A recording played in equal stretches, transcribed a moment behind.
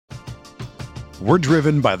We're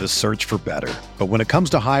driven by the search for better. But when it comes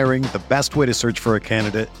to hiring, the best way to search for a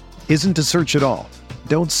candidate isn't to search at all.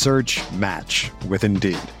 Don't search, match with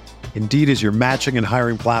Indeed. Indeed is your matching and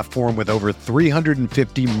hiring platform with over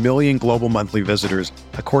 350 million global monthly visitors,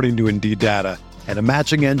 according to Indeed data, and a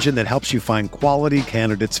matching engine that helps you find quality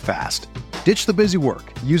candidates fast. Ditch the busy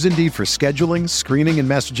work. Use Indeed for scheduling, screening, and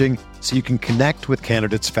messaging so you can connect with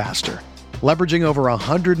candidates faster. Leveraging over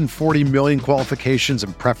 140 million qualifications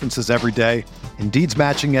and preferences every day, Indeed's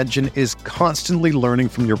matching engine is constantly learning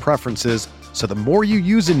from your preferences, so the more you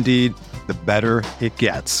use Indeed, the better it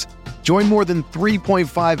gets. Join more than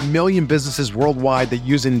 3.5 million businesses worldwide that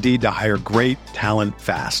use Indeed to hire great talent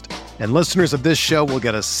fast. And listeners of this show will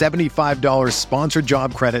get a $75 sponsored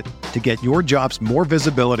job credit to get your jobs more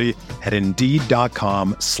visibility at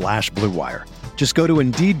Indeed.com/Blue Wire. Just go to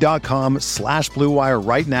Indeed.com/Blue Wire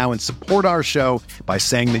right now and support our show by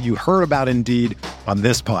saying that you heard about Indeed on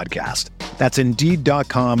this podcast. That's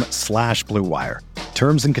Indeed.com/Blue Wire.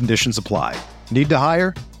 Terms and conditions apply. Need to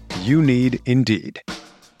hire? You need Indeed.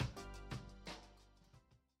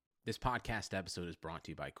 This podcast episode is brought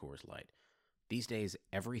to you by Coors Light. These days,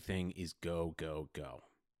 everything is go, go, go.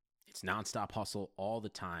 It's nonstop hustle all the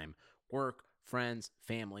time. Work, friends,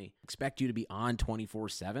 family, expect you to be on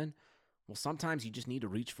 24/7. Well, sometimes you just need to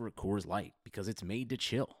reach for a Coors Light because it's made to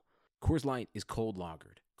chill. Coors Light is cold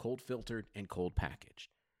lagered, cold filtered, and cold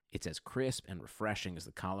packaged. It's as crisp and refreshing as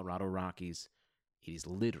the Colorado Rockies. It is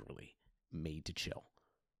literally made to chill.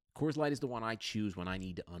 Coors Light is the one I choose when I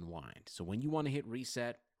need to unwind. So when you want to hit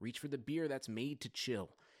reset, reach for the beer that's made to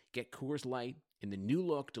chill. Get Coors Light in the new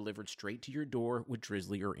look delivered straight to your door with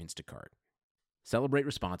Drizzly or Instacart. Celebrate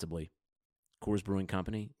responsibly. Coors Brewing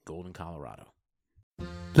Company, Golden, Colorado.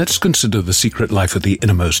 Let's consider the secret life of the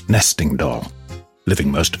innermost nesting doll. Living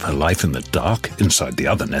most of her life in the dark, inside the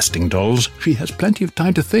other nesting dolls, she has plenty of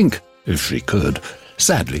time to think, if she could.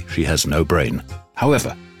 Sadly, she has no brain.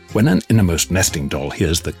 However, when an innermost nesting doll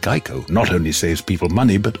hears that Geico not only saves people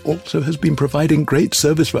money, but also has been providing great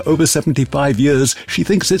service for over 75 years, she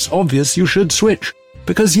thinks it's obvious you should switch.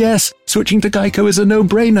 Because yes, switching to Geico is a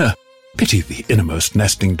no-brainer. Pity the innermost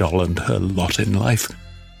nesting doll and her lot in life.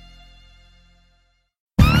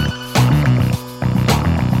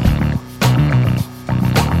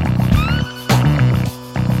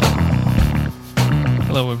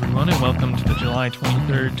 Hello everyone and welcome to the July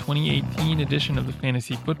 23rd, 2018 edition of the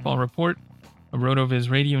Fantasy Football Report, a RotoViz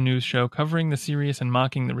radio news show covering the serious and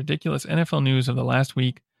mocking the ridiculous NFL news of the last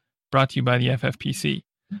week, brought to you by the FFPC.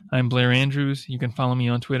 I'm Blair Andrews. You can follow me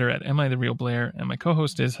on Twitter at @AmITheRealBlair, and my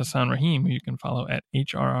co-host is Hassan Rahim, who you can follow at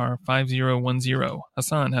HRR5010.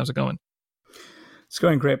 Hassan, how's it going? It's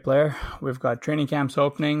going great, Blair. We've got training camps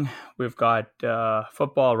opening. We've got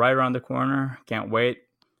football right around the corner. Can't wait.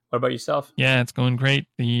 What about yourself? Yeah, it's going great.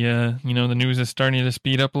 The news is starting to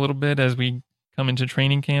speed up a little bit as we come into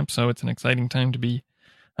training camp, so it's an exciting time to be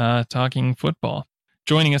talking football.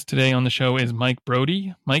 Joining us today on the show is Mike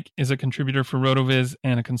Braude. Mike is a contributor for RotoViz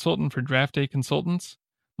and a consultant for Draft Day Consultants.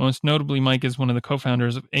 Most notably, Mike is one of the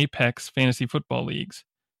co-founders of Apex Fantasy Football Leagues.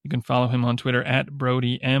 You can follow him on Twitter at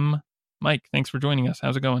BrodyM. Mike, thanks for joining us.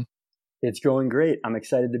 How's it going? It's going great. I'm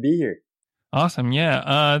excited to be here. Awesome.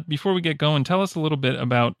 Yeah. Before we get going, tell us a little bit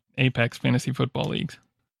about Apex Fantasy Football Leagues.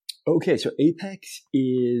 Okay, so Apex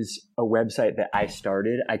is a website that I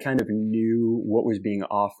started. I kind of knew what was being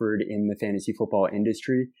offered in the fantasy football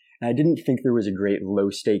industry, and I didn't think there was a great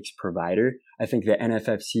low-stakes provider. I think that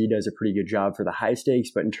NFFC does a pretty good job for the high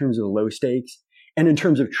stakes, but in terms of low stakes and in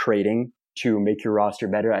terms of trading to make your roster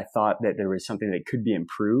better, I thought that there was something that could be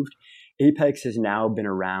improved. Apex has now been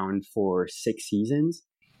around for 6 seasons,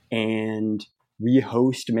 and we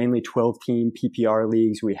host mainly 12-team PPR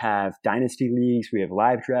leagues. We have dynasty leagues. We have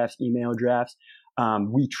live drafts, email drafts.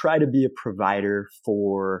 We try to be a provider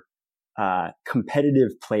for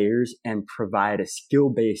competitive players and provide a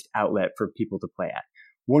skill-based outlet for people to play at.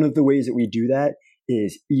 One of the ways that we do that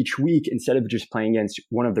is each week, instead of just playing against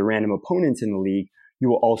one of the random opponents in the league, you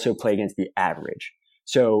will also play against the average.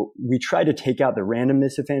 So we try to take out the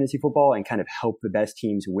randomness of fantasy football and kind of help the best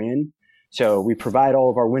teams win. So we provide all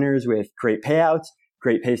of our winners with great payouts,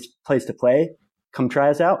 great place to play. Come try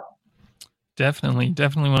us out. Definitely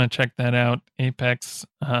want to check that out. Apex.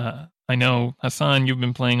 I know, Hassan, you've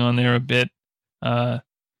been playing on there a bit.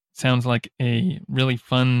 Sounds like a really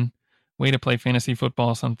fun way to play fantasy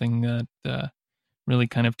football, something that really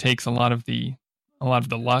kind of takes a lot of the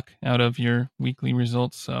luck out of your weekly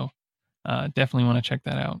results. So definitely want to check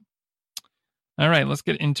that out. All right, let's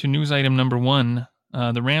get into news item number 1.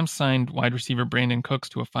 The Rams signed wide receiver Brandon Cooks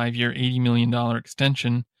to a 5-year, $80 million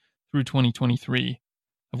extension through 2023,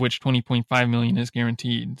 of which $20.5 million is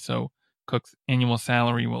guaranteed. So Cook's annual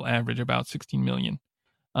salary will average about $16 million.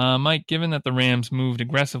 Mike, given that the Rams moved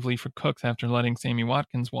aggressively for Cooks after letting Sammy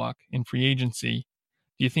Watkins walk in free agency,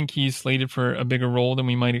 do you think he's slated for a bigger role than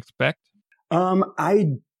we might expect?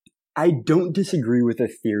 I don't disagree with the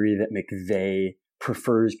theory that McVay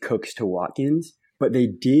prefers Cooks to Watkins, but they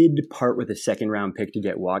did part with a second-round pick to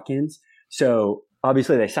get Watkins. So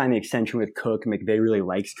obviously they signed the extension with Cook. McVay really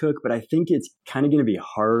likes Cook, but I think it's kind of going to be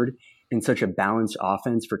hard in such a balanced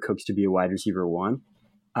offense for Cooks to be a wide receiver 1,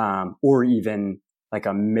 or even like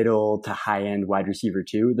a middle to high-end wide receiver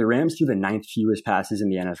 2. The Rams threw the 9th fewest passes in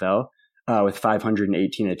the NFL with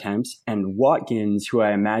 518 attempts, and Watkins, who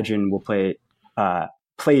I imagine will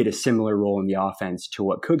played a similar role in the offense to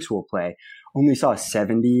what Cooks will play, only saw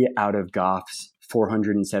 70 out of Goff's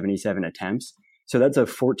 477 attempts. So that's a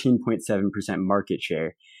 14.7% market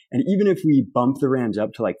share. And even if we bump the Rams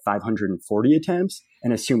up to like 540 attempts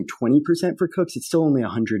and assume 20% for Cooks, it's still only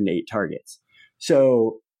 108 targets.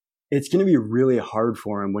 So it's going to be really hard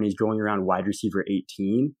for him when he's going around wide receiver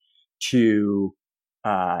 18 to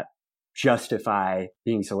justify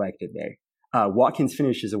being selected there. Watkins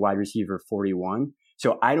finished as a wide receiver 41.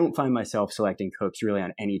 So I don't find myself selecting Cooks really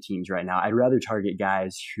on any teams right now. I'd rather target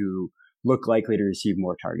guys who look likely to receive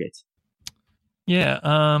more targets.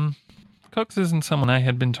 Yeah, Cooks isn't someone I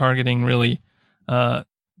had been targeting really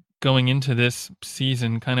going into this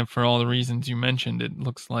season, kind of for all the reasons you mentioned. It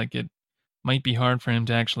looks like it might be hard for him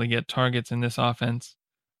to actually get targets in this offense.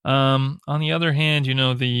 On the other hand,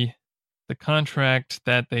 the contract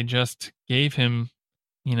that they just gave him,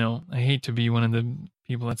 I hate to be one of the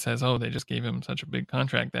people that says, oh, they just gave him such a big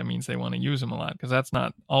contract, that means they want to use him a lot, because that's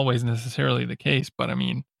not always necessarily the case. But I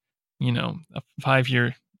mean, a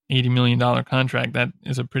 5-year, $80 million contract, that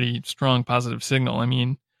is a pretty strong positive signal. I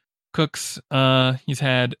mean, Cooks, he's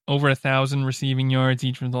had over 1,000 receiving yards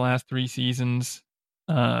each of the last 3 seasons.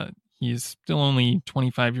 He's still only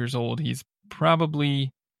 25 years old. He's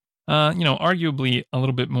probably, arguably a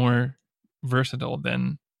little bit more versatile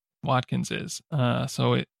than Watkins is.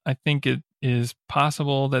 So I think it is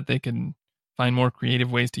possible that they can find more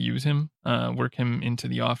creative ways to use him, work him into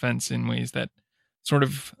the offense in ways that sort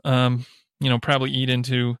of, probably eat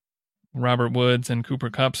into Robert Woods and Cooper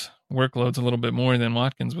Kupp's workloads a little bit more than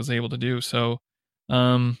Watkins was able to do. So,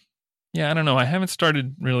 I don't know. I haven't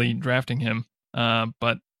started really drafting him,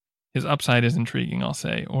 but his upside is intriguing, I'll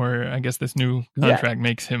say. Or I guess this new contract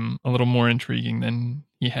makes him a little more intriguing than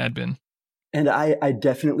he had been. And I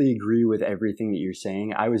definitely agree with everything that you're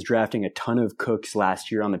saying. I was drafting a ton of Cooks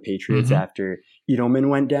last year on the Patriots after Edelman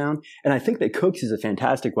went down. And I think that Cooks is a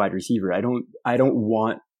fantastic wide receiver. I don't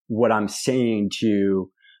want what I'm saying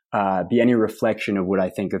to be any reflection of what I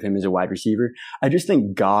think of him as a wide receiver. I just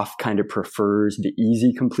think Goff kind of prefers the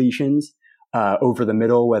easy completions over the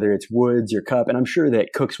middle, whether it's Woods or Kupp. And I'm sure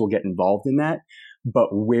that Cooks will get involved in that. But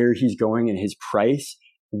where he's going and his price,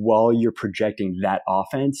 while you're projecting that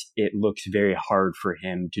offense, it looks very hard for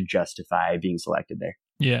him to justify being selected there.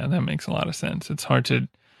 Yeah, that makes a lot of sense. It's hard to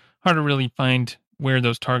really find where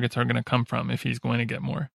those targets are going to come from if he's going to get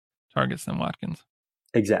more targets than Watkins.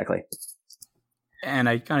 Exactly. And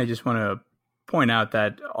I kind of just want to point out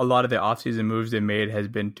that a lot of the offseason moves they made has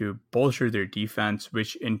been to bolster their defense,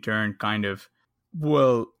 which in turn kind of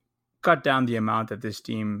will cut down the amount that this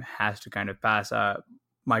team has to kind of pass.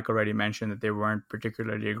 Mike already mentioned that they weren't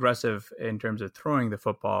particularly aggressive in terms of throwing the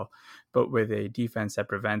football, but with a defense that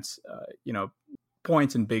prevents,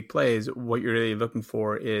 points and big plays, what you're really looking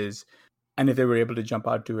for is, and if they were able to jump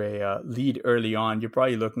out to a lead early on, you're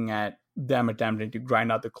probably looking at them attempting to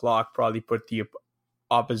grind out the clock, probably put the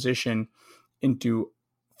opposition into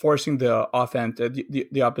forcing the offense,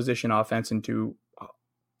 the opposition offense into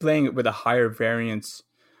playing it with a higher variance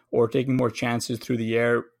or taking more chances through the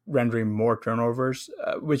air, rendering more turnovers,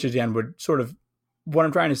 which again would sort of, what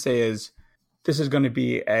I'm trying to say is this is going to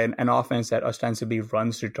be an offense that ostensibly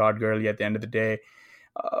runs through Todd Gurley at the end of the day.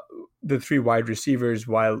 The 3 wide receivers,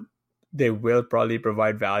 while they will probably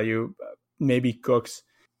provide value, maybe Cooks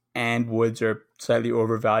and Woods are slightly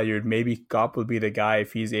overvalued. Maybe Kupp will be the guy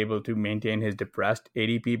if he's able to maintain his depressed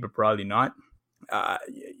ADP, but probably not.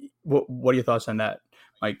 What are your thoughts on that,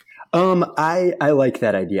 Mike? I like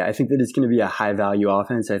that idea. I think that it's going to be a high value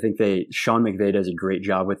offense. I think Sean McVay does a great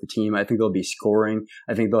job with the team. I think they'll be scoring.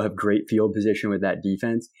 I think they'll have great field position with that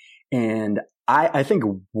defense. And I think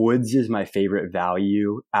Woods is my favorite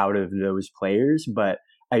value out of those players, but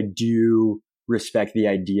I do respect the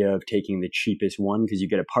idea of taking the cheapest one because you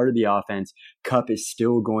get a part of the offense. Kupp is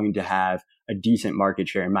still going to have a decent market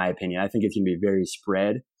share, in my opinion. I think it's going to be very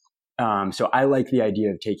spread. So I like the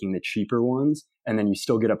idea of taking the cheaper ones, and then you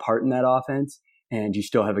still get a part in that offense, and you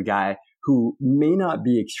still have a guy who may not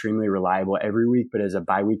be extremely reliable every week, but as a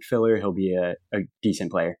bye week filler, he'll be a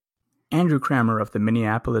decent player. Andrew Kramer of the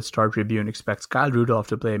Minneapolis Star-Tribune expects Kyle Rudolph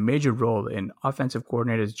to play a major role in offensive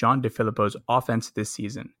coordinator John DeFilippo's offense this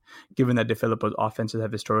season, given that DeFilippo's offenses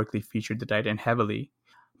have historically featured the tight end heavily.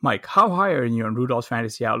 Mike, how high are you on Rudolph's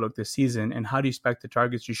fantasy outlook this season, and how do you expect the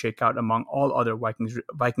targets to shake out among all other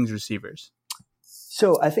Vikings receivers?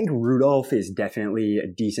 So I think Rudolph is definitely a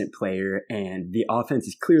decent player, and the offense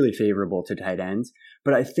is clearly favorable to tight ends.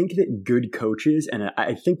 But I think that good coaches, and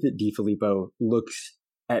I think that DeFilippo looks,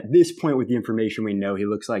 at this point with the information we know, he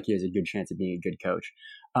looks like he has a good chance of being a good coach.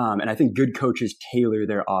 And I think good coaches tailor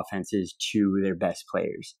their offenses to their best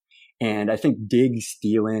players. And I think Diggs,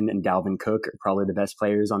 Thielen, and Dalvin Cook are probably the best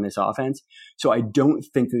players on this offense. So I don't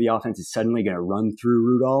think that the offense is suddenly going to run through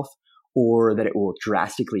Rudolph or that it will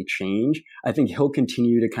drastically change. I think he'll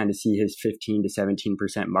continue to kind of see his 15 to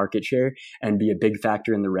 17% market share and be a big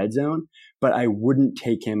factor in the red zone. But I wouldn't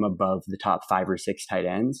take him above the top 5 or 6 tight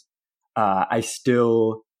ends. I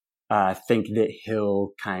still think that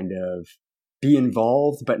he'll kind of be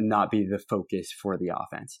involved, but not be the focus for the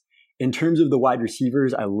offense. In terms of the wide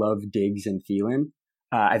receivers, I love Diggs and Thielen.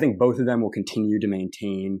 I think both of them will continue to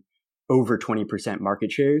maintain over 20%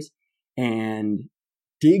 market shares. And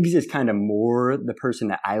Diggs is kind of more the person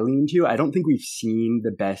that I lean to. I don't think we've seen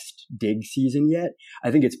the best Diggs season yet.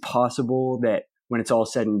 I think it's possible that when it's all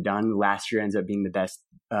said and done, last year ends up being the best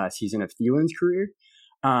season of Thielen's career.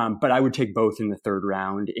 But I would take both in the third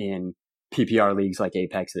round in PPR leagues like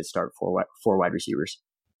Apex that start four wide receivers.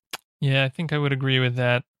 Yeah, I think I would agree with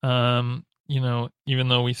that. Even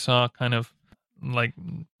though we saw kind of like,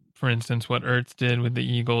 for instance, what Ertz did with the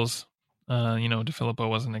Eagles, DeFilippo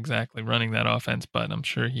wasn't exactly running that offense, but I'm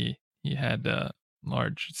sure he had a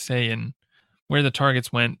large say in where the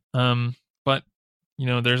targets went. But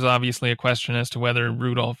there's obviously a question as to whether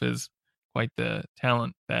Rudolph is quite the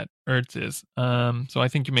talent that Ertz is. So I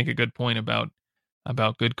think you make a good point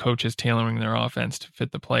about good coaches tailoring their offense to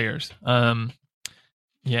fit the players.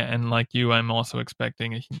 Yeah, and like you, I'm also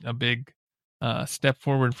expecting a big step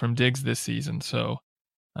forward from Diggs this season. So,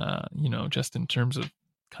 just in terms of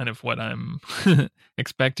kind of what I'm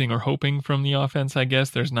expecting or hoping from the offense, I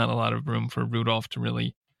guess there's not a lot of room for Rudolph to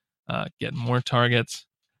really get more targets.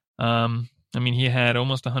 He had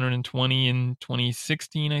almost 120 in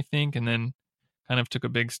 2016, I think, and then kind of took a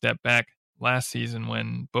big step back last season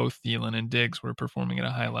when both Thielen and Diggs were performing at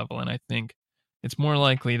a high level. And I think it's more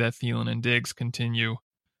likely that Thielen and Diggs continue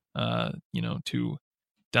to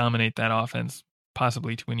dominate that offense,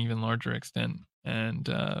 possibly to an even larger extent. And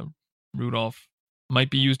Rudolph might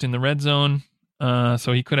be used in the red zone,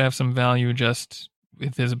 so he could have some value just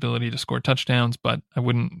with his ability to score touchdowns, but I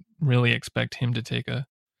wouldn't really expect him to take a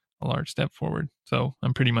large step forward. So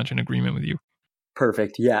I'm pretty much in agreement with you.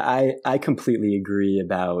 Perfect. Yeah, I completely agree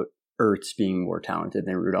about Ertz being more talented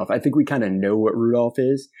than Rudolph. I think we kind of know what Rudolph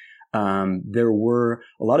is. There were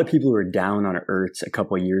a lot of people who were down on Ertz a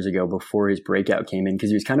couple of years ago before his breakout came in, because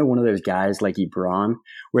he was kind of one of those guys like Ebron,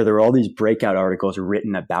 where there were all these breakout articles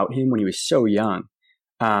written about him when he was so young.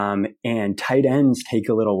 And tight ends take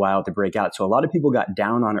a little while to break out. So a lot of people got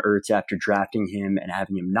down on Ertz after drafting him and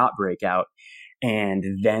having him not break out. And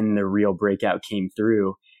then the real breakout came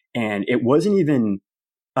through. And it wasn't even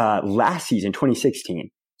last season, 2016.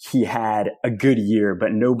 He had a good year,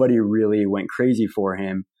 but nobody really went crazy for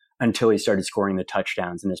him until he started scoring the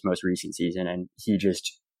touchdowns in this most recent season. And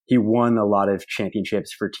he won a lot of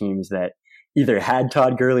championships for teams that either had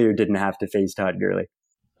Todd Gurley or didn't have to face Todd Gurley.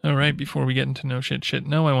 All right, before we get into No Shit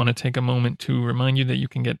No, I want to take a moment to remind you that you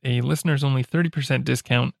can get a listeners-only 30%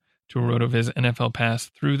 discount to a RotoViz NFL Pass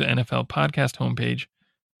through the NFL Podcast homepage,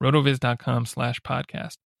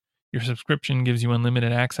 rotoviz.com/podcast. Your subscription gives you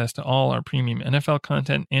unlimited access to all our premium NFL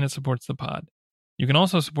content, and it supports the pod. You can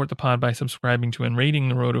also support the pod by subscribing to and rating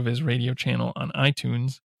the RotoViz radio channel on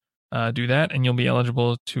iTunes. Do that, and you'll be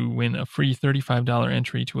eligible to win a free $35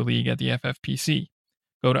 entry to a league at the FFPC.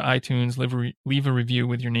 Go to iTunes, leave a review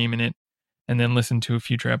with your name in it, and then listen to a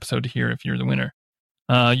future episode to hear if you're the winner.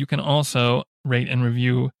 You can also rate and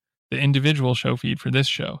review the individual show feed for this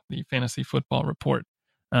show, the Fantasy Football Report.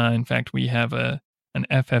 In fact, we have an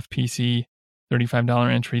FFPC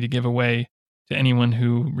 $35 entry to give away to anyone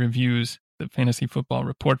who reviews the Fantasy Football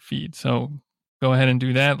Report feed. So go ahead and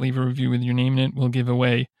do that. Leave a review with your name in it. We'll give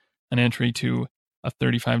away an entry to a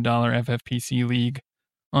 $35 FFPC league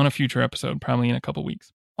on a future episode, probably in a couple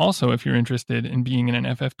weeks. Also, if you're interested in being in an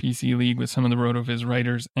FFPC league with some of the RotoViz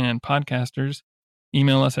writers and podcasters,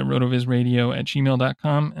 email us at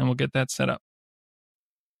rotovizradio@gmail.com and we'll get that set up.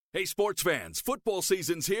 Hey, sports fans, football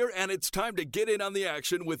season's here, and it's time to get in on the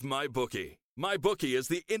action with MyBookie. MyBookie is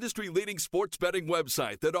the industry-leading sports betting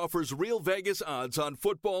website that offers real Vegas odds on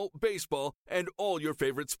football, baseball, and all your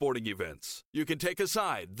favorite sporting events. You can take a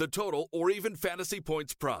side, the total, or even fantasy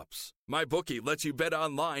points props. MyBookie lets you bet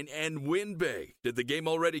online and win big. Did the game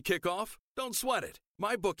already kick off? Don't sweat it.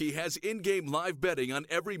 MyBookie has in-game live betting on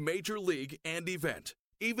every major league and event,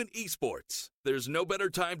 even esports. There's no better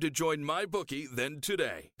time to join MyBookie than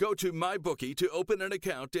today. Go to MyBookie to open an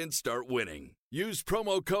account and start winning. Use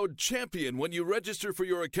promo code CHAMPION when you register for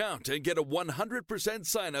your account and get a 100%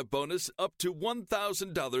 sign-up bonus up to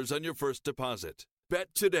 $1,000 on your first deposit.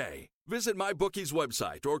 Bet today. Visit MyBookie's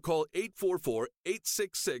website or call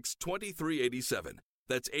 844-866-2387.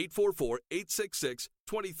 That's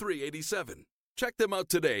 844-866-2387. Check them out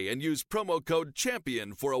today and use promo code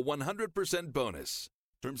CHAMPION for a 100% bonus.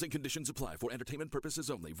 Terms and conditions apply for entertainment purposes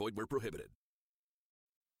only. Void where prohibited.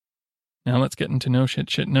 Now let's get into No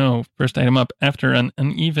Shit, Shit, No. First item up, after an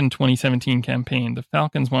uneven 2017 campaign, the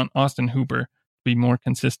Falcons want Austin Hooper to be more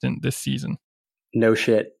consistent this season. No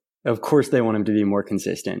shit. Of course they want him to be more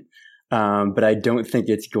consistent. But I don't think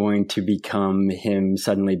it's going to become him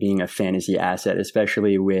suddenly being a fantasy asset,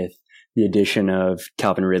 especially with the addition of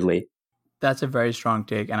Calvin Ridley. That's a very strong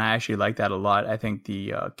take, and I actually like that a lot. I think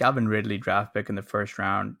the Calvin Ridley draft pick in the first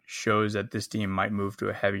round shows that this team might move to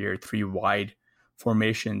a heavier 3-wide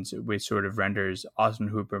formations, which sort of renders Austin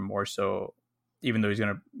Hooper more so, even though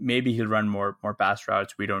he'll run more pass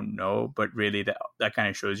routes, we don't know, but really that kind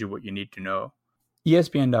of shows you what you need to know.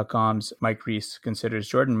 ESPN.com's Mike Reese considers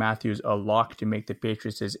Jordan Matthews a lock to make the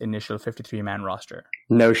Patriots' initial 53-man roster.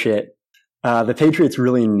 No shit. The Patriots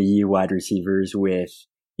really need wide receivers with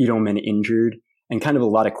Edelman injured and kind of a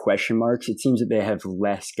lot of question marks. It seems that they have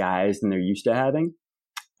less guys than they're used to having.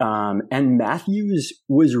 And Matthews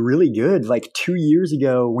was really good. Like 2 years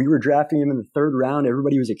ago, we were drafting him in the third round.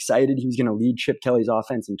 Everybody was excited. He was going to lead Chip Kelly's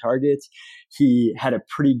offense in targets. He had a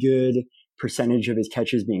pretty good percentage of his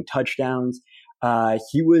catches being touchdowns.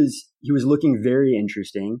 He was looking very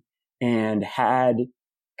interesting and had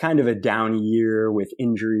kind of a down year with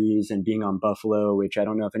injuries and being on Buffalo, which I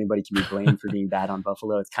don't know if anybody can be blamed for being bad on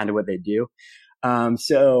Buffalo. It's kind of what they do.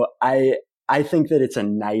 So I think that it's a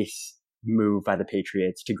nice move by the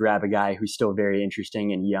Patriots to grab a guy who's still very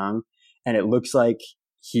interesting and young. And it looks like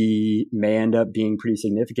he may end up being pretty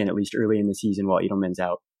significant, at least early in the season while Edelman's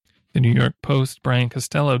out. The New York Post, Brian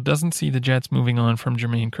Costello, doesn't see the Jets moving on from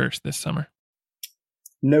Jermaine Kearse this summer.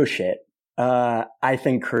 No shit. I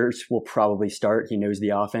think Kearse will probably start. He knows the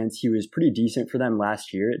offense. He was pretty decent for them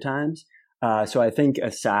last year at times. So I think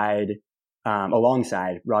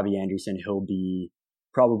alongside Robbie Anderson, he'll be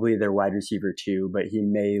probably their wide receiver too, but he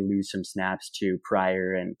may lose some snaps to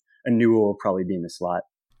Pryor, and Newell will probably be in the slot.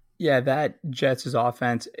 Yeah, that Jets'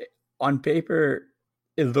 offense, on paper,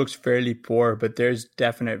 it looks fairly poor, but there's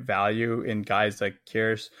definite value in guys like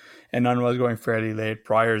Kearse, and Unwell's going fairly late.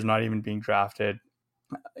 Pryor's not even being drafted.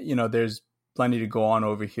 There's plenty to go on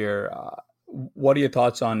over here. What are your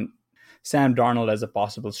thoughts on Sam Darnold as a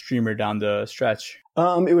possible streamer down the stretch?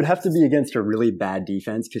 It would have to be against a really bad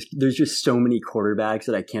defense because there's just so many quarterbacks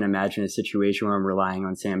that I can't imagine a situation where I'm relying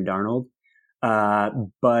on Sam Darnold.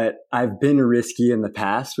 But I've been risky in the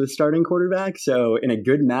past with starting quarterbacks. So in a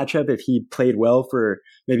good matchup, if he played well for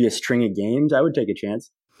maybe a string of games, I would take a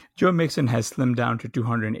chance. Joe Mixon has slimmed down to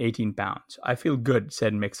 218 pounds. I feel good,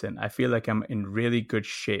 said Mixon. I feel like I'm in really good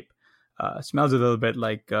shape. Smells a little bit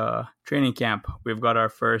like training camp. We've got our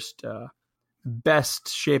first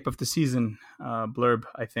best shape of the season blurb,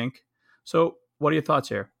 I think. So what are your thoughts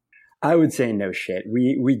here? I would say no shit.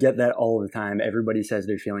 We get that all the time. Everybody says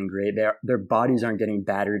they're feeling great. Their bodies aren't getting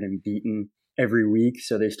battered and beaten every week,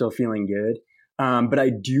 so they're still feeling good. But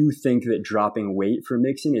I do think that dropping weight for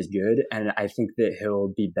Mixon is good, and I think that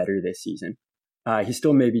he'll be better this season. He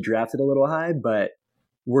still may be drafted a little high, but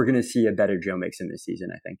we're going to see a better Joe Mixon this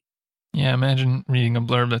season, I think. Yeah, imagine reading a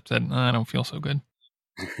blurb that said, I don't feel so good.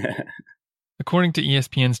 According to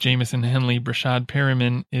ESPN's Jamison Henley, Brashad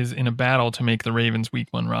Perriman is in a battle to make the Ravens' Week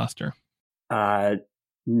 1 roster.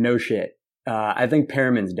 No shit. I think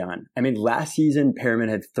Perriman's done. I mean, last season, Perriman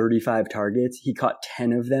had 35 targets. He caught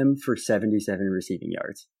 10 of them for 77 receiving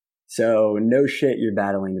yards. So no shit, you're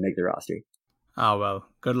battling to make the roster. Oh, well,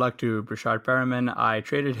 good luck to Brashad Perriman. I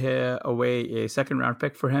traded away a second-round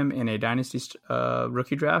pick for him in a Dynasty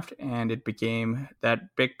rookie draft, and that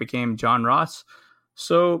pick became John Ross.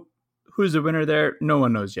 So who's the winner there? No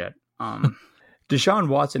one knows yet. Deshaun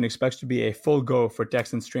Watson expects to be a full go for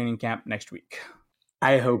Texans training camp next week.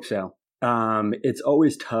 I hope so. It's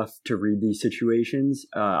always tough to read these situations.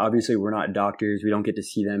 Obviously, we're not doctors. We don't get to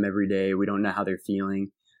see them every day. We don't know how they're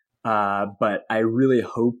feeling. But I really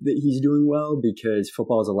hope that he's doing well because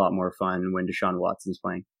football is a lot more fun when Deshaun Watson's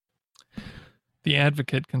playing. The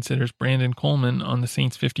Advocate considers Brandon Coleman on the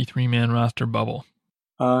Saints 53-man roster bubble.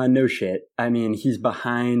 No shit. I mean, he's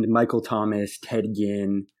behind Michael Thomas, Ted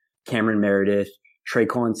Ginn, Cameron Meredith,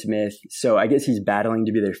 Traquan Smith. So I guess he's battling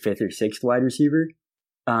to be their 5th or 6th wide receiver.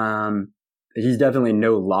 He's definitely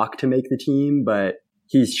no lock to make the team, but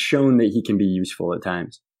he's shown that he can be useful at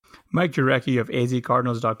times. Mike Jurecki of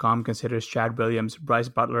azcardinals.com considers Chad Williams, Bryce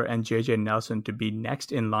Butler, and JJ Nelson to be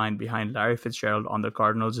next in line behind Larry Fitzgerald on the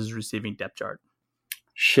Cardinals' receiving depth chart.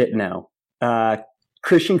 Shit, no.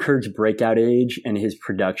 Christian Kirk's breakout age and his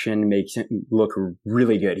production makes him look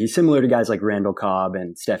really good. He's similar to guys like Randall Cobb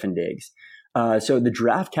and Stefan Diggs. So the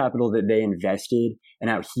draft capital that they invested and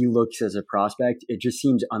how he looks as a prospect, it just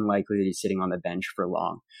seems unlikely that he's sitting on the bench for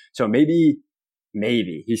long. So maybe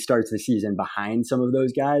he starts the season behind some of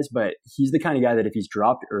those guys, but he's the kind of guy that if he's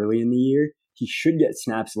dropped early in the year, he should get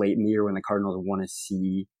snaps late in the year when the Cardinals want to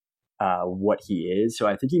see what he is. So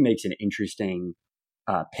I think he makes an interesting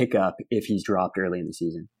pickup if he's dropped early in the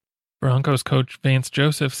season. Broncos coach Vance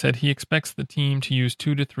Joseph said he expects the team to use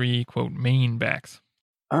 2 to 3, quote, main backs.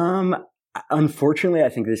 Unfortunately, I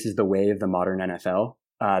think this is the way of the modern NFL.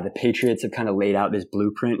 The Patriots have kind of laid out this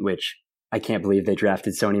blueprint, which I can't believe they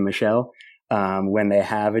drafted Sony Michel. When they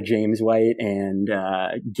have a James White and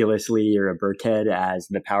Gillislee or a Burkhead as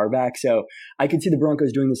the power back. So I could see the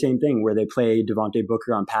Broncos doing the same thing where they play Devontae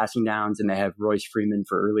Booker on passing downs and they have Royce Freeman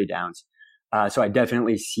for early downs. So I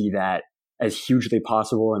definitely see that as hugely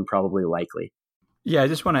possible and probably likely. Yeah, I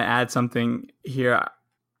just want to add something here.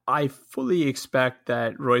 I fully expect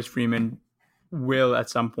that Royce Freeman will at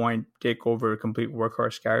some point take over complete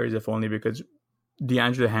workhorse carries, if only because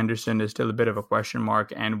DeAngelo Henderson is still a bit of a question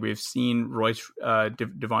mark, and we've seen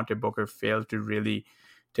Devontae Booker fail to really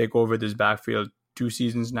take over this backfield 2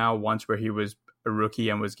 seasons now, once where he was a rookie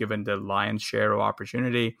and was given the lion's share of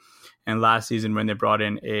opportunity, and last season when they brought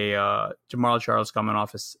in a Jamal Charles coming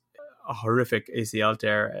off a horrific ACL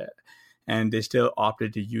tear, and they still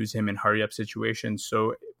opted to use him in hurry-up situations.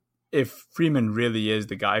 So if Freeman really is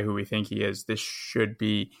the guy who we think he is, this should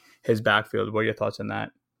be his backfield. What are your thoughts on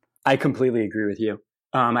that? I completely agree with you.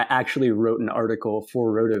 I actually wrote an article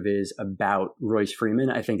for RotoViz about Royce Freeman.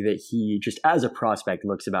 I think that he, just as a prospect,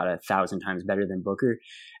 looks about 1,000 times better than Booker.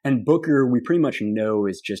 And Booker, we pretty much know,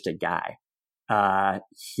 is just a guy.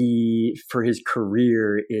 He, for his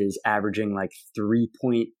career, is averaging like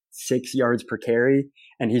 3.6 yards per carry,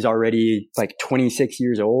 and he's already like 26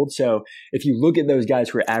 years old. So if you look at those guys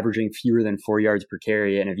who are averaging fewer than 4 yards per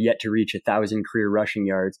carry and have yet to reach 1,000 career rushing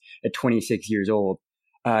yards at 26 years old,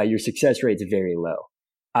 your success rate's very low.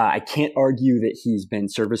 I can't argue that he's been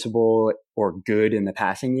serviceable or good in the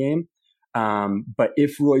passing game. But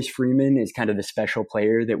if Royce Freeman is kind of the special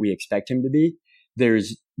player that we expect him to be,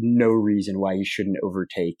 there's no reason why he shouldn't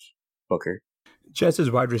overtake Booker. Jets'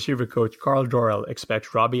 wide receiver coach Carl Dorrell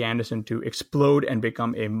expects Robbie Anderson to explode and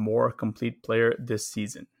become a more complete player this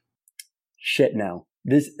season. Shit, no.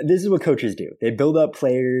 This is what coaches do. They build up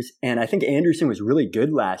players, and I think Anderson was really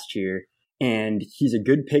good last year. And he's a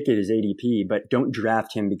good pick at his ADP, but don't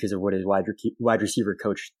draft him because of what his wide receiver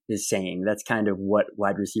coach is saying. That's kind of what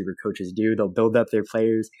wide receiver coaches do. They'll build up their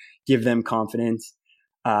players, give them confidence,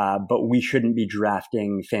 but we shouldn't be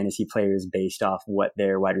drafting fantasy players based off what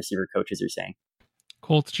their wide receiver coaches are saying.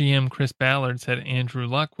 Colts GM Chris Ballard said Andrew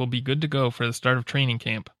Luck will be good to go for the start of training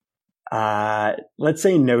camp. Let's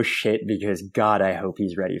say no shit, because God, I hope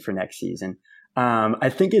he's ready for next season. I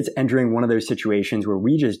think it's entering one of those situations where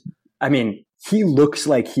he looks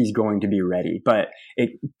like he's going to be ready, but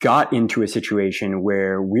it got into a situation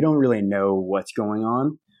where we don't really know what's going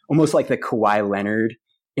on. Almost like the Kawhi Leonard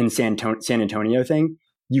in San Antonio thing.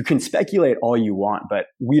 You can speculate all you want, but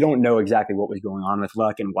we don't know exactly what was going on with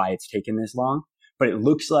Luck and why it's taken this long. But it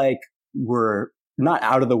looks like we're not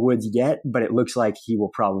out of the woods yet, but it looks like he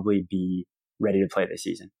will probably be ready to play this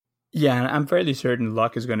season. Yeah, and I'm fairly certain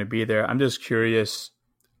Luck is going to be there. I'm just curious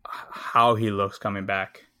how he looks coming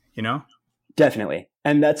back. You know? Definitely.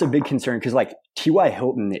 And that's a big concern because like T.Y.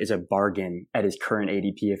 Hilton is a bargain at his current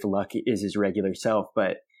ADP if Luck is his regular self,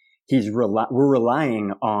 but we're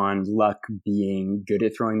relying on Luck being good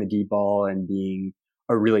at throwing the deep ball and being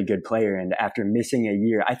a really good player. And after missing a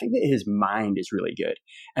year, I think that his mind is really good.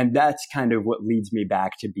 And that's kind of what leads me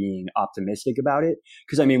back to being optimistic about it.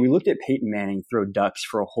 Because we looked at Peyton Manning throw ducks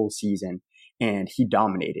for a whole season and he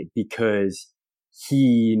dominated because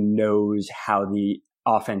he knows how the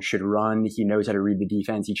offense should run. He knows how to read the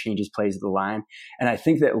defense. He changes plays at the line. And I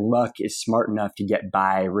think that Luck is smart enough to get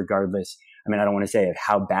by regardless. I don't want to say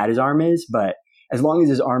how bad his arm is, but as long as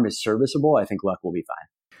his arm is serviceable, I think Luck will be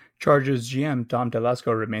fine. Chargers GM Tom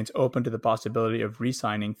Telesco remains open to the possibility of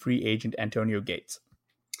re-signing free agent Antonio Gates.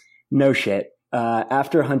 No shit.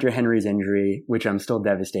 After Hunter Henry's injury, which I'm still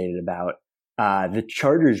devastated about, the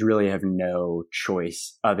Chargers really have no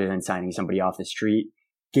choice other than signing somebody off the street.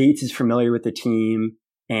 Gates is familiar with the team,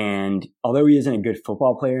 and although he isn't a good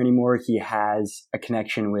football player anymore, he has a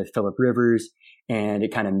connection with Phillip Rivers, and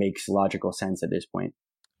it kind of makes logical sense at this point.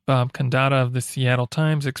 Bob Condata of the Seattle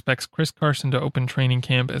Times expects Chris Carson to open training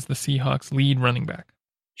camp as the Seahawks' lead running back.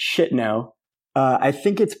 Shit, no. I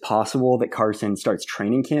think it's possible that Carson starts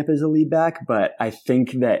training camp as a lead back, but I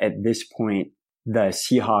think that at this point, the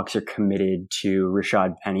Seahawks are committed to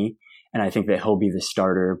Rashad Penny, and I think that he'll be the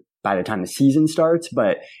starter by the time the season starts,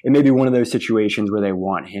 but it may be one of those situations where they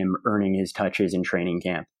want him earning his touches in training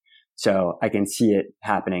camp. So I can see it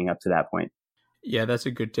happening up to that point. Yeah, that's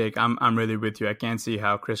a good take. I'm really with you. I can't see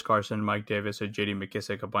how Chris Carson, Mike Davis, or J.D.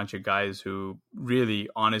 McKissick, a bunch of guys who really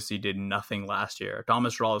honestly did nothing last year.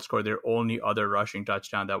 Thomas Rawls scored their only other rushing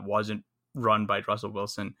touchdown that wasn't run by Russell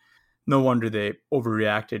Wilson. No wonder they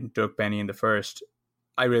overreacted and took Penny in the first.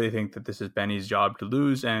 I really think that this is Penny's job to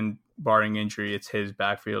lose, and barring injury, it's his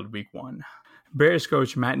backfield week 1. Bears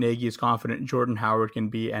coach Matt Nagy is confident Jordan Howard can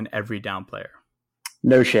be an every down player.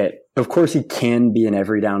 No shit. Of course he can be an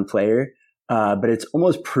every down player. But it's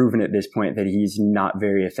almost proven at this point that he's not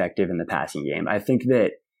very effective in the passing game. I think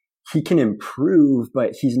that he can improve,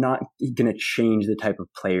 but he's not going to change the type of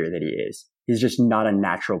player that he is. He's just not a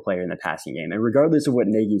natural player in the passing game. And regardless of what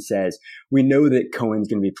Nagy says, we know that Cohen's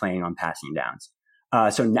going to be playing on passing downs.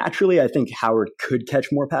 So naturally, I think Howard could catch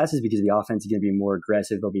more passes because the offense is going to be more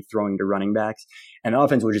aggressive. They'll be throwing to running backs, and the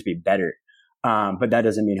offense will just be better. But that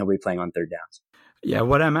doesn't mean he'll be playing on third downs. Yeah,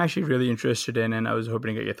 what I'm actually really interested in, and I was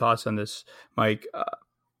hoping to get your thoughts on this, Mike,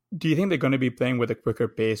 do you think they're going to be playing with a quicker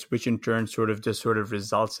pace, which in turn sort of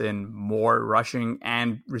results in more rushing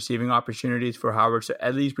and receiving opportunities for Howard? So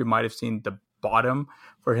at least we might have seen the bottom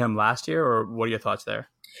for him last year, or what are your thoughts there?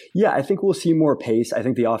 Yeah, I think we'll see more pace. I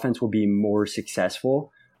think the offense will be more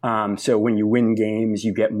successful. So when you win games,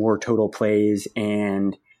 you get more total plays,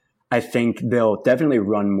 and I think they'll definitely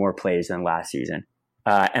run more plays than last season.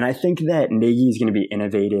 And I think that Nagy is going to be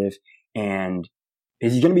innovative, and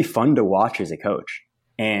he's going to be fun to watch as a coach.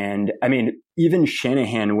 And I mean, even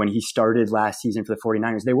Shanahan, when he started last season for the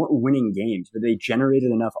 49ers, they weren't winning games, but they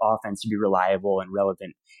generated enough offense to be reliable and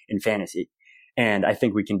relevant in fantasy. And I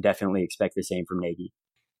think we can definitely expect the same from Nagy.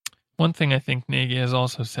 One thing I think Nagy has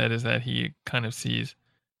also said is that he kind of sees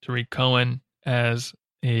Tariq Cohen as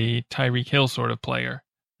a Tyreek Hill sort of player.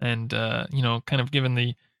 And, kind of given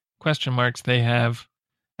the question marks they have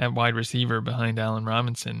at wide receiver behind Allen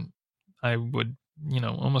Robinson, I would,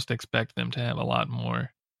 almost expect them to have a lot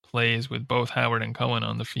more plays with both Howard and Cohen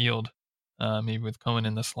on the field, maybe with Cohen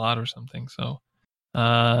in the slot or something. So,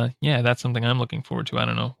 that's something I'm looking forward to. I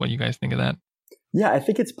don't know what you guys think of that. Yeah, I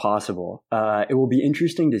think it's possible. It will be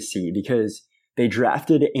interesting to see because they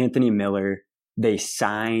drafted Anthony Miller, they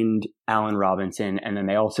signed Allen Robinson, and then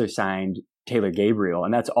they also signed Taylor Gabriel,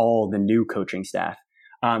 and that's all the new coaching staff.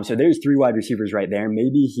 So there's 3 wide receivers right there.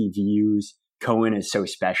 Maybe he views Cohen as so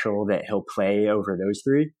special that he'll play over those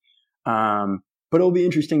 3. But it'll be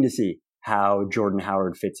interesting to see how Jordan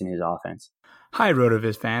Howard fits in his offense. Hi,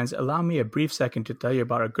 RotoViz fans. Allow me a brief second to tell you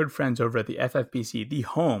about our good friends over at the FFPC, the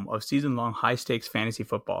home of season-long high-stakes fantasy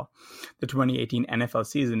football. The 2018 NFL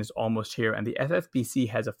season is almost here, and the FFPC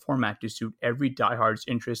has a format to suit every diehard's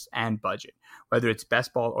interests and budget. Whether it's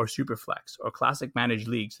best ball or superflex or classic managed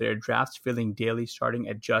leagues, there are drafts filling daily starting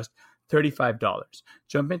at just $35.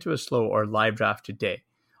 Jump into a slow or live draft today.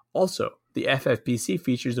 Also, the FFPC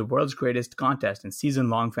features the world's greatest contest in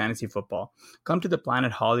season-long fantasy football. Come to the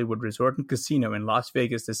Planet Hollywood Resort and Casino in Las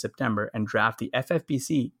Vegas this September and draft the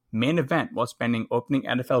FFPC main event while spending opening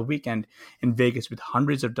NFL weekend in Vegas with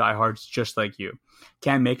hundreds of diehards just like you.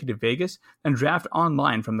 Can't make it to Vegas? Then draft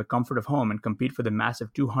online from the comfort of home and compete for the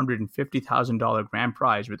massive $250,000 grand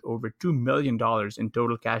prize with over $2 million in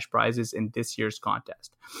total cash prizes in this year's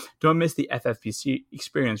contest. Don't miss the FFPC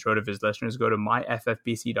experience, RotoViz listeners. Go to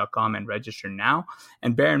myffpc.com and register now.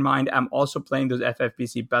 And bear in mind, I'm also playing those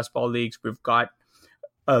FFPC best ball leagues. We've got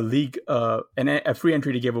a league, a free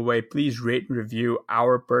entry to give away. Please rate and review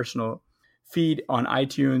our personal feed on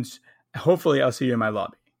iTunes. Hopefully I'll see you in my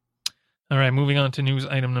lobby. All right, moving on to news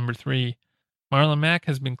item number 3. Marlon Mack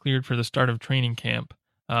has been cleared for the start of training camp.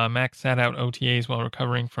 Mack sat out OTAs while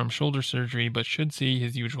recovering from shoulder surgery, but should see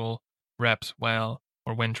his usual reps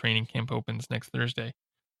when training camp opens next Thursday.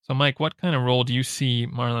 So, Mike, what kind of role do you see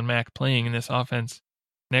Marlon Mack playing in this offense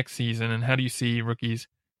next season, and how do you see rookies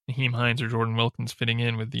Nyheim Hines or Jordan Wilkins fitting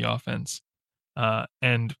in with the offense?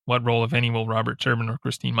 And what role, if any, will Robert Turbin or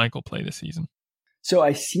Christine Michael play this season? So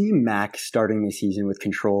I see Mac starting the season with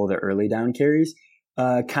control of the early down carries,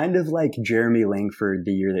 kind of like Jeremy Langford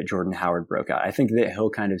the year that Jordan Howard broke out. I think that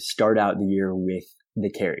he'll kind of start out the year with the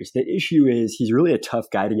carries. The issue is he's really a tough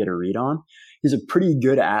guy to get a read on. He's a pretty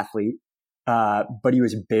good athlete, but he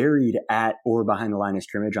was buried at or behind the line of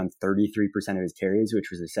scrimmage on 33% of his carries, which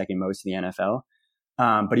was the second most in the NFL.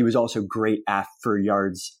 But he was also great for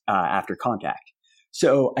yards after contact.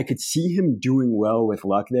 So I could see him doing well with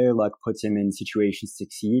luck there. Luck puts him in situations to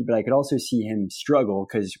succeed, but I could also see him struggle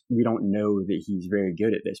because we don't know that he's very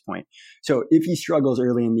good at this point. So if he struggles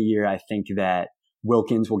early in the year, I think that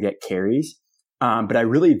Wilkins will get carries. But I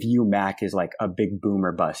really view Mac as like a big boom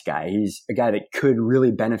or bust guy. He's a guy that could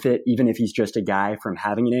really benefit, even if he's just a guy from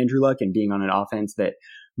having an Andrew Luck and being on an offense that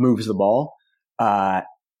moves the ball.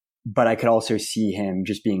 But I could also see him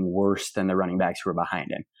just being worse than the running backs who are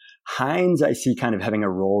behind him. Hines, I see kind of having a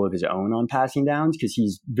role of his own on passing downs because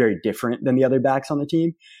he's very different than the other backs on the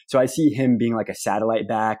team. So I see him being like a satellite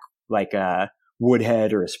back, like a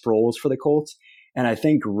Woodhead or a Sproles for the Colts. And I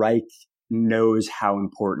think Reich knows how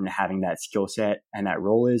important having that skill set and that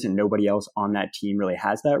role is, and nobody else on that team really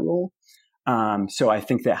has that role. So I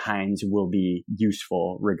think that Hines will be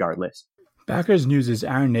useful regardless. Packers news is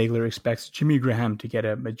Aaron Nagler expects Jimmy Graham to get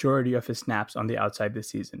a majority of his snaps on the outside this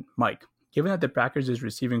season. Mike, given that the Packers'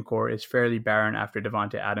 receiving core is fairly barren after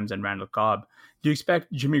Devontae Adams and Randall Cobb, do you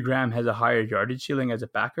expect Jimmy Graham has a higher yardage ceiling as a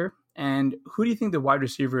Packer? And who do you think the wide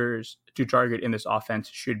receivers to target in this offense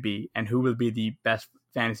should be, and who will be the best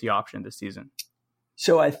fantasy option this season?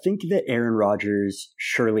 So I think that Aaron Rodgers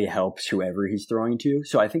surely helps whoever he's throwing to.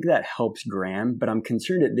 So I think that helps Graham, but I'm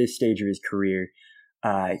concerned at this stage of his career,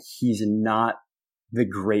 he's not the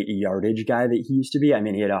great yardage guy that he used to be. I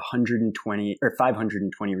mean, he had 120 or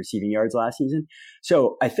 520 receiving yards last season.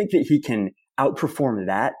 So I think that he can outperform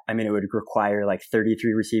that. I mean, it would require like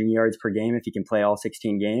 33 receiving yards per game if he can play all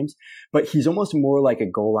 16 games, but he's almost more like a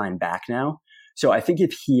goal line back now. So I think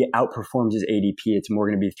if he outperforms his ADP, it's more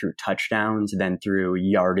going to be through touchdowns than through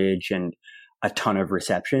yardage and a ton of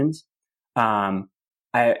receptions.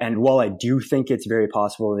 And while I do think it's very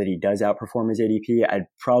possible that he does outperform his ADP, I'd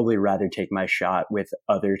probably rather take my shot with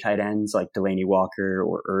other tight ends like Delaney Walker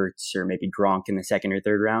or Ertz or maybe Gronk in the second or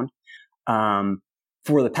third round.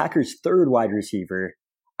 For the Packers' third wide receiver,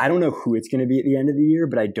 I don't know who it's going to be at the end of the year,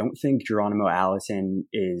 but I don't think Geronimo Allison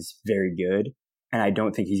is very good. And I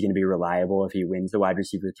don't think he's going to be reliable if he wins the wide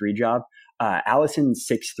receiver 3 job. Allison's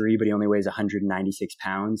 6'3", but he only weighs 196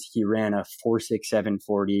 pounds. He ran a 4.67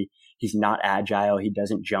 40. He's not agile. He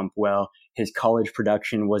doesn't jump well. His college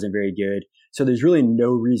production wasn't very good. So there's really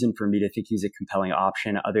no reason for me to think he's a compelling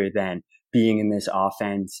option other than being in this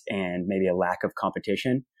offense and maybe a lack of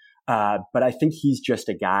competition. But I think he's just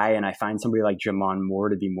a guy, and I find somebody like Jamon Moore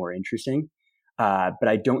to be more interesting. But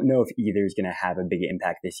I don't know if either is going to have a big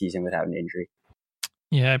impact this season without an injury.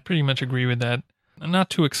 Yeah, I pretty much agree with that. I'm not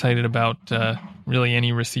too excited about really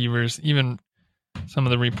any receivers. Even some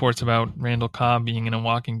of the reports about Randall Cobb being in a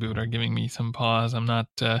walking boot are giving me some pause. I'm not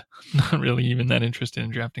really even that interested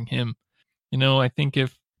in drafting him. You know, I think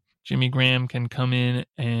if Jimmy Graham can come in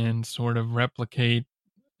and sort of replicate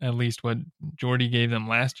at least what Jordy gave them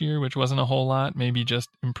last year, which wasn't a whole lot, maybe just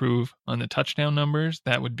improve on the touchdown numbers,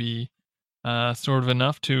 that would be sort of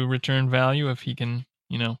enough to return value if he can,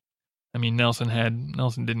 you know. I mean, Nelson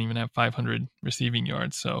didn't even have 500 receiving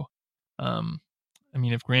yards. So, I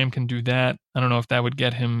mean, if Graham can do that, I don't know if that would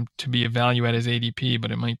get him to be a value at his ADP,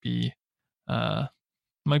 but it might be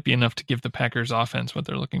enough to give the Packers offense what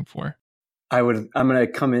they're looking for. I'm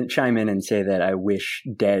going to chime in and say that I wish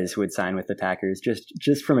Dez would sign with the Packers.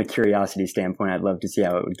 Just from a curiosity standpoint, I'd love to see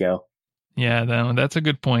how it would go. Yeah, that's a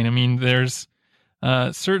good point. I mean, there's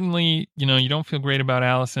certainly, you know, you don't feel great about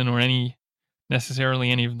Allison or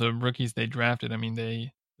necessarily any of the rookies they drafted. I mean,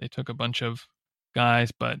 they took a bunch of guys,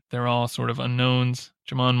 but they're all sort of unknowns.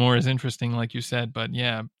 Jamon Moore is interesting, like you said, but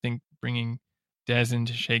yeah, I think bringing Dez in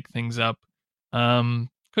to shake things up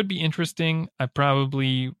could be interesting. I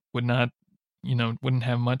probably wouldn't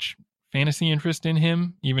have much fantasy interest in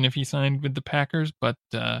him, even if he signed with the Packers, but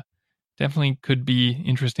definitely could be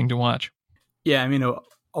interesting to watch. Yeah, I mean,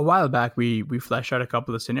 a while back, we fleshed out a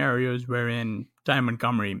couple of scenarios wherein Ty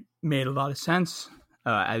Montgomery made a lot of sense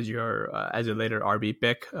as a later RB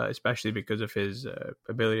pick, especially because of his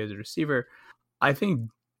ability as a receiver. I think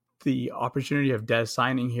the opportunity of Dez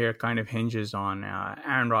signing here kind of hinges on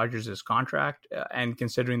Aaron Rodgers' contract. And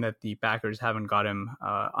considering that the Packers haven't got him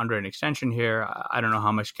under an extension here, I don't know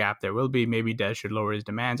how much cap there will be. Maybe Dez should lower his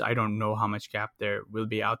demands. I don't know how much cap there will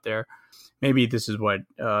be out there. Maybe this is what,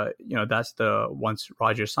 that's the, once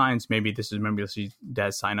Rodgers signs, maybe you'll see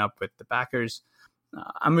Dez sign up with the Packers.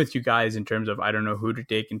 I'm with you guys in terms of, I don't know who to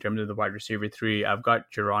take in terms of the wide receiver 3. I've got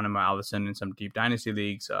Geronimo Allison in some deep dynasty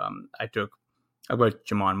leagues. I've got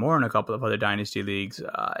Jamon Moore in a couple of other dynasty leagues.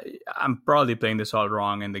 I'm probably playing this all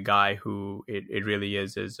wrong, and the guy who it really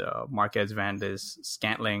is Marquez Valdez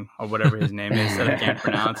Scantling, or whatever his name is that I can't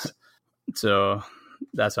pronounce. So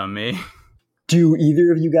that's on me. Do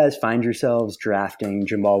either of you guys find yourselves drafting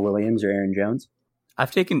Jamal Williams or Aaron Jones?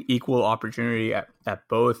 I've taken equal opportunity at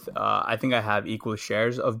both. I think I have equal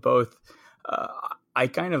shares of both. I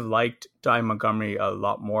kind of liked Ty Montgomery a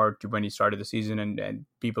lot more when he started the season, and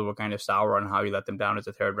people were kind of sour on how he let them down as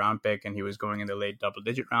a 3rd round pick, and he was going in the late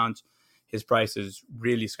double-digit rounds. His price has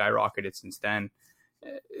really skyrocketed since then,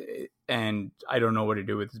 and I don't know what to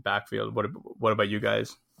do with his backfield. What about you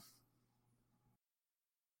guys?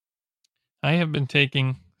 I have been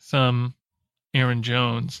taking some Aaron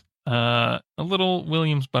Jones, a little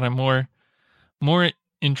Williams, but I'm more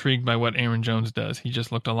intrigued by what Aaron Jones does. He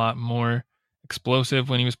just looked a lot more explosive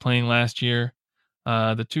when he was playing last year.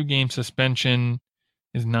 The 2-game suspension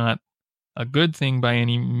is not a good thing by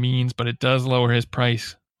any means, but it does lower his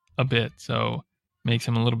price a bit, so makes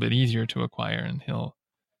him a little bit easier to acquire, and he'll,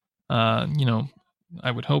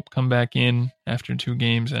 I would hope come back in after 2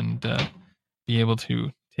 games and be able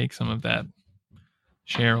to take some of that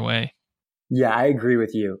share away. Yeah, I agree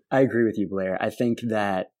with you, Blair. I think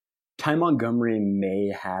that Ty Montgomery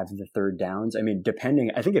may have the 3rd downs. I mean,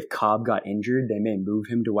 I think if Cobb got injured, they may move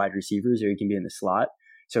him to wide receivers, or he can be in the slot.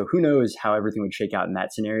 So who knows how everything would shake out in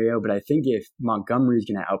that scenario. But I think if Montgomery is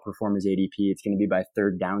going to outperform his ADP, it's going to be by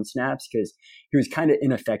 3rd down snaps, because he was kind of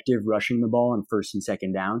ineffective rushing the ball on 1st and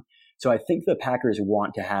 2nd down. So I think the Packers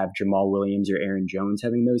want to have Jamal Williams or Aaron Jones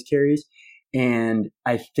having those carries. And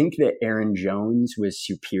I think that Aaron Jones was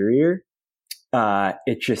superior.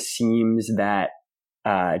 It just seems that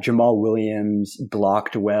Jamal Williams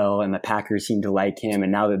blocked well, and the Packers seem to like him.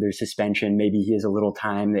 And now that there's suspension, maybe he has a little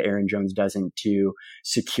time that Aaron Jones doesn't to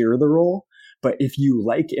secure the role. But if you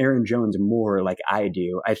like Aaron Jones more, like I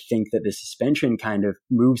do, I think that the suspension kind of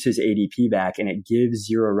moves his ADP back, and it gives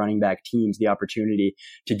 0 running back teams the opportunity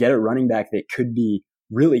to get a running back that could be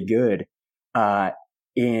really good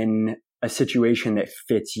in a situation that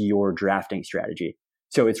fits your drafting strategy.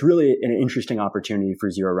 So it's really an interesting opportunity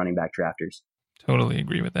for 0 running back drafters. Totally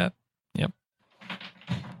agree with that. Yep.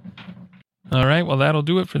 All right. Well, that'll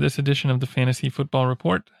do it for this edition of the Fantasy Football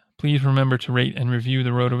Report. Please remember to rate and review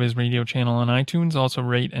the RotoViz radio channel on iTunes. Also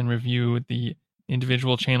rate and review the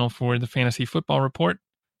individual channel for the Fantasy Football Report.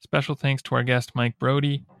 Special thanks to our guest, Mike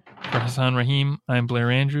Braude. For Hassan Rahim, I'm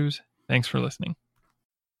Blair Andrews. Thanks for listening.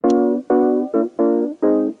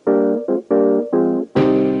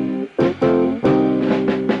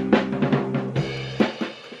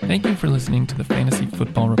 Thank you for listening to the Fantasy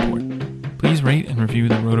Football Report. Please rate and review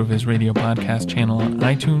the RotoViz Radio podcast channel on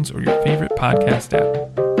iTunes or your favorite podcast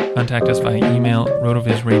app. Contact us via email,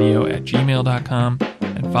 rotovizradio@gmail.com,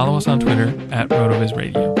 and follow us on Twitter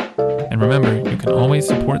 @rotovizradio. And remember, you can always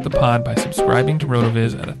support the pod by subscribing to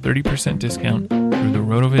RotoViz at a 30% discount through the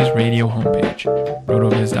RotoViz Radio homepage,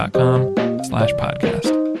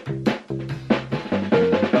 rotoviz.com/podcast.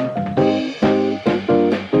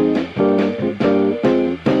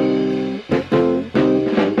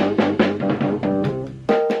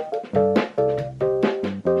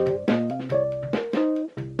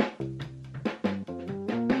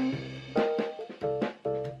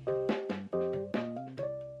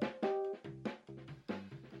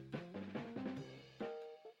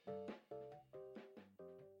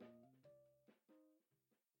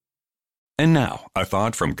 And now, a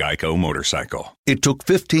thought from Geico Motorcycle. It took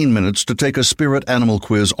 15 minutes to take a spirit animal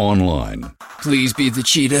quiz online. Please be the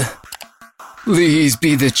cheetah. Please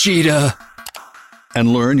be the cheetah.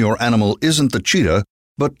 And learn your animal isn't the cheetah,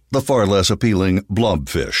 but the far less appealing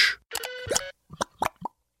blobfish.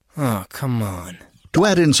 Oh, come on. To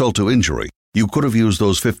add insult to injury, you could have used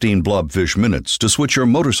those 15 blobfish minutes to switch your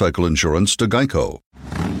motorcycle insurance to Geico.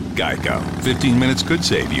 Geico. 15 minutes could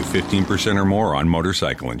save you 15% or more on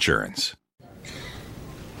motorcycle insurance.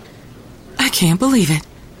 I can't believe it.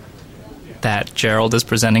 That Gerald is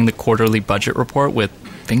presenting the quarterly budget report with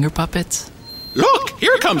finger puppets? Look,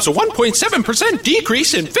 here comes a 1.7%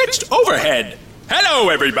 decrease in fixed overhead. Hello,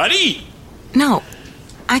 everybody. No,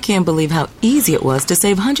 I can't believe how easy it was to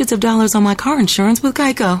save hundreds of dollars on my car insurance with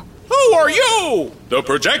Geico. Oh, Who are you? The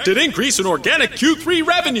projected increase in organic Q3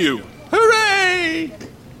 revenue. Hooray!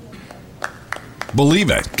 Believe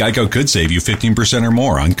it, Geico could save you 15% or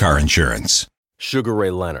more on car insurance. Sugar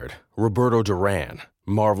Ray Leonard, Roberto Duran,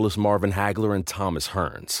 Marvelous Marvin Hagler, and Thomas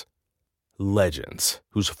Hearns. Legends,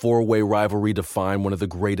 whose four-way rivalry defined one of the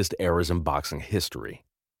greatest eras in boxing history.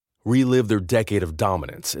 Relive their decade of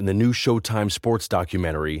dominance in the new Showtime sports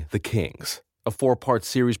documentary, The Kings, a 4-part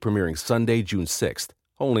series premiering Sunday, June 6th,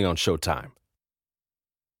 only on Showtime.